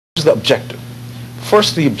is the objective?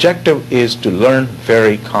 First, the objective is to learn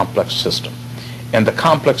very complex system. And the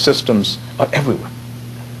complex systems are everywhere.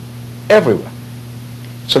 Everywhere.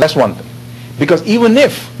 So that's one thing. Because even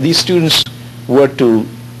if these students were to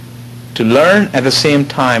learn at the same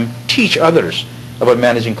time, teach others about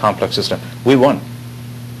managing complex systems, we won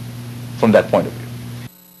from that point of view.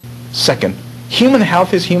 Second, human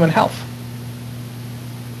health is human health.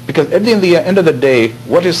 Because at the end of the day,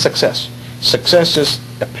 what is success? Success is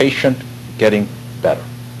a patient getting better.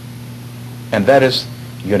 And that is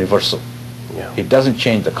universal. Yeah. It doesn't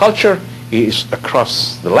change the culture. It is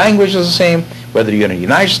across the language is the same, whether you're in the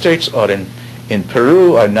United States or in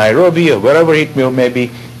Peru or Nairobi or wherever it may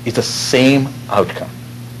be, it's the same outcome.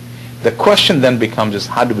 The question then becomes is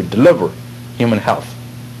how do we deliver human health?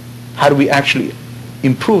 How do we actually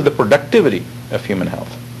improve the productivity of human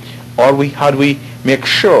health? Or how do we make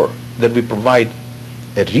sure that we provide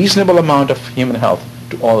a reasonable amount of human health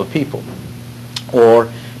to all the people? Or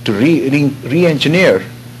to re-engineer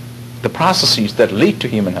the processes that lead to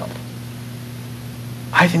human health?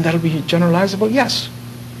 I think that'll be generalizable, yes.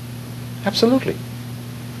 Absolutely.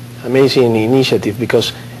 Amazing initiative,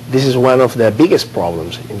 because this is one of the biggest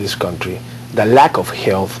problems in this country, the lack of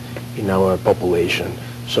health in our population.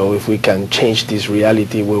 So if we can change this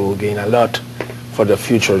reality, we will gain a lot for the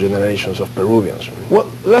future generations of Peruvians.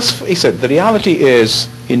 Well, let's face it, the reality is,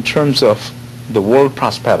 in terms of the world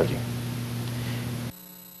prosperity,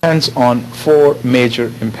 depends on four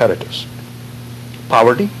major imperatives: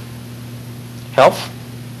 poverty, health,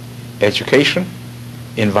 education,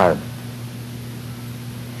 environment.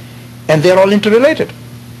 And they're all interrelated.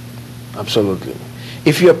 Absolutely.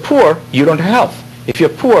 If you're poor, you don't have health. If you're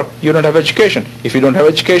poor, you don't have education. If you don't have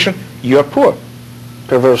education, you're poor.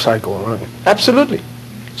 Perverse cycle, right? Absolutely.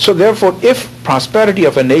 So therefore, if prosperity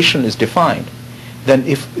of a nation is defined, then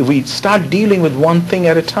if we start dealing with one thing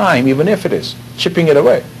at a time, even if it is chipping it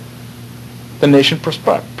away, the nation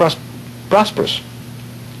prospers.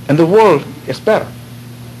 And the world is better.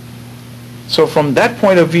 So from that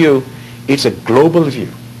point of view, it's a global view.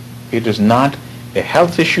 It is not a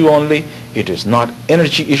health issue only. It is not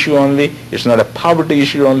energy issue only. It's not a poverty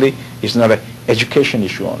issue only. It's not an education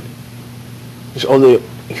issue only. It's all the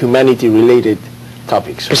humanity-related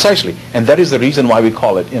topics. Precisely. And that is the reason why we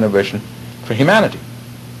call it innovation for humanity.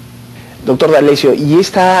 Doctor D'Alessio, y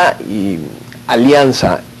esta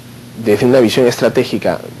alianza desde una visión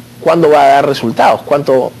estratégica, ¿cuándo va a dar resultados?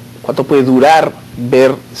 ¿Cuánto puede durar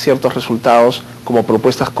ver ciertos resultados como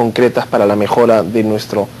propuestas concretas para la mejora de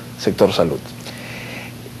nuestro sector salud?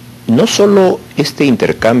 No solo este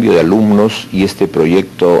intercambio de alumnos y este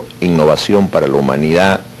proyecto Innovación para la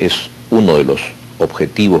Humanidad es uno de los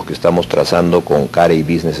objetivos que estamos trazando con Carey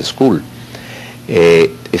Business School.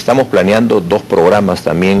 Estamos planeando dos programas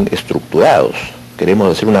también estructurados.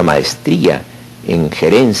 Queremos hacer una maestría en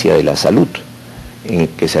gerencia de la salud,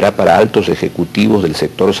 que será para altos ejecutivos del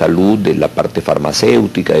sector salud, de la parte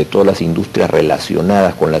farmacéutica, de todas las industrias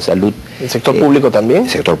relacionadas con la salud. ¿El sector público también? El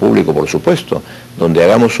sector público, por supuesto, donde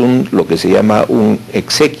hagamos lo que se llama un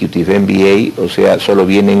Executive MBA, o sea, solo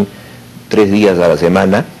vienen 3 días a la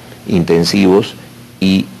semana, intensivos,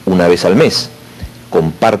 y una vez al mes.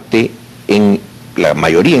 Con parte en la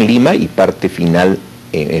mayoría en Lima y parte final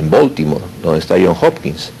en Baltimore, donde está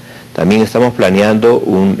Hopkins. También estamos planeando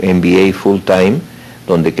un MBA full time,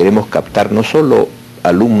 donde queremos captar no solo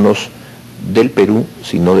alumnos del Perú,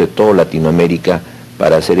 sino de toda Latinoamérica,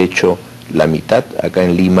 para hacer hecho la mitad acá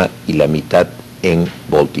en Lima y la mitad en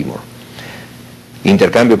Baltimore.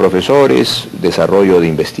 Intercambio de profesores, desarrollo de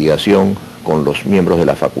investigación con los miembros de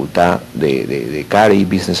la facultad de Carey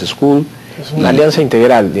Business School. Es una alianza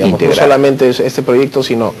integral, digamos, integral. No solamente es este proyecto,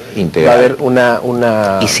 sino integral. Va a haber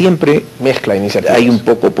una y siempre mezcla de iniciativas. Hay un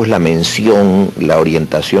poco pues la mención, la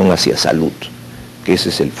orientación hacia salud, que ese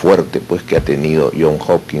es el fuerte pues que ha tenido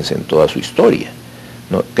Hopkins en toda su historia,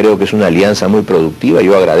 ¿no? Creo que es una alianza muy productiva.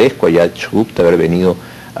 Yo agradezco a Yash Gupta haber venido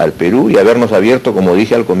al Perú y habernos abierto, como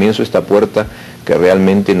dije al comienzo, esta puerta que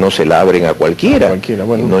realmente no se la abren a cualquiera,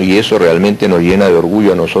 bueno. ¿No? Y eso realmente nos llena de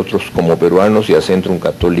orgullo a nosotros como peruanos y a Centrum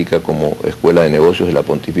Católica como Escuela de Negocios de la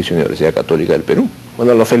Pontificia Universidad Católica del Perú.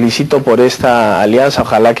 Bueno, lo felicito por esta alianza,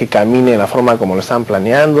 ojalá que camine de la forma como lo están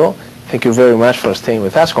planeando. Thank you very much for staying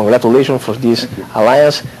with us. Congratulations for this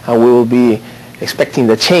alliance, and we will be expecting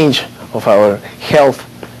the change of our health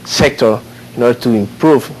sector in order to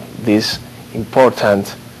improve this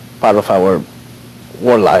important part of our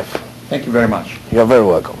world life. Thank you very much. You're very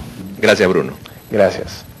welcome. Gracias, Bruno.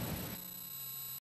 Gracias.